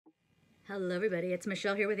Hello everybody, it's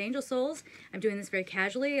Michelle here with Angel Souls. I'm doing this very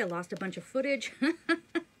casually. I lost a bunch of footage.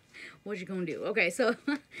 What you gonna do? Okay, so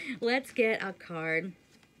let's get a card.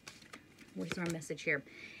 What is our message here?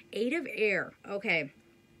 Eight of Air. Okay,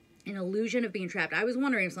 an illusion of being trapped. I was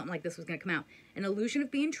wondering if something like this was gonna come out. An illusion of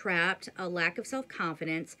being trapped, a lack of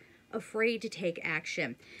self-confidence, afraid to take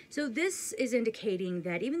action. So this is indicating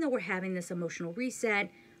that even though we're having this emotional reset,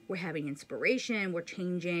 we're having inspiration, we're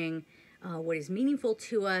changing what is meaningful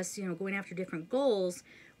to us, going after different goals,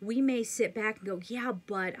 we may sit back and go, yeah,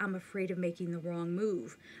 but I'm afraid of making the wrong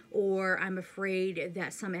move, or I'm afraid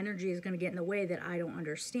that some energy is going to get in the way that I don't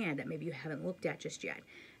understand, that maybe you haven't looked at just yet.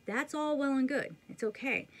 That's all well and good. It's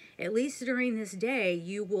okay. At least during this day,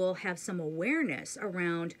 you will have some awareness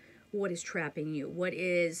around what is trapping you, what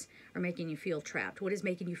is or making you feel trapped, what is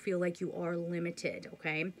making you feel like you are limited,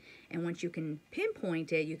 okay? And once you can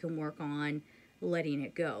pinpoint it, you can work on letting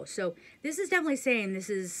it go. So this is definitely saying this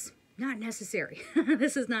is not necessary.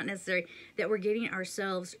 This is not necessary, that we're getting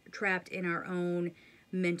ourselves trapped in our own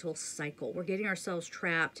mental cycle. We're getting ourselves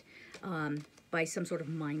trapped by some sort of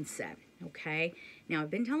mindset, okay? Now, I've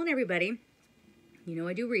been telling everybody,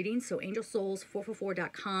 I do readings, so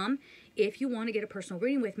angelsouls444.com if you want to get a personal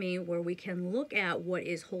reading with me where we can look at what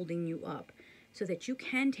is holding you up so that you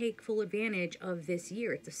can take full advantage of this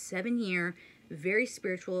year. It's a 7-year, very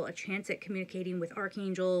spiritual, a chance at communicating with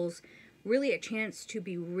archangels, really a chance to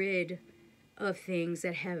be rid of things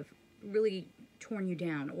that have really torn you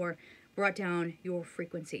down or brought down your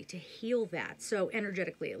frequency, to heal that. So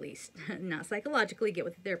energetically, at least, not psychologically, get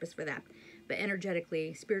with a therapist for that, but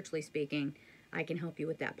energetically, spiritually speaking, I can help you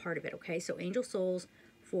with that part of it, okay? So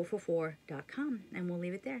angelsouls444.com, and we'll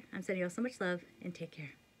leave it there. I'm sending you all so much love, and take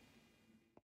care.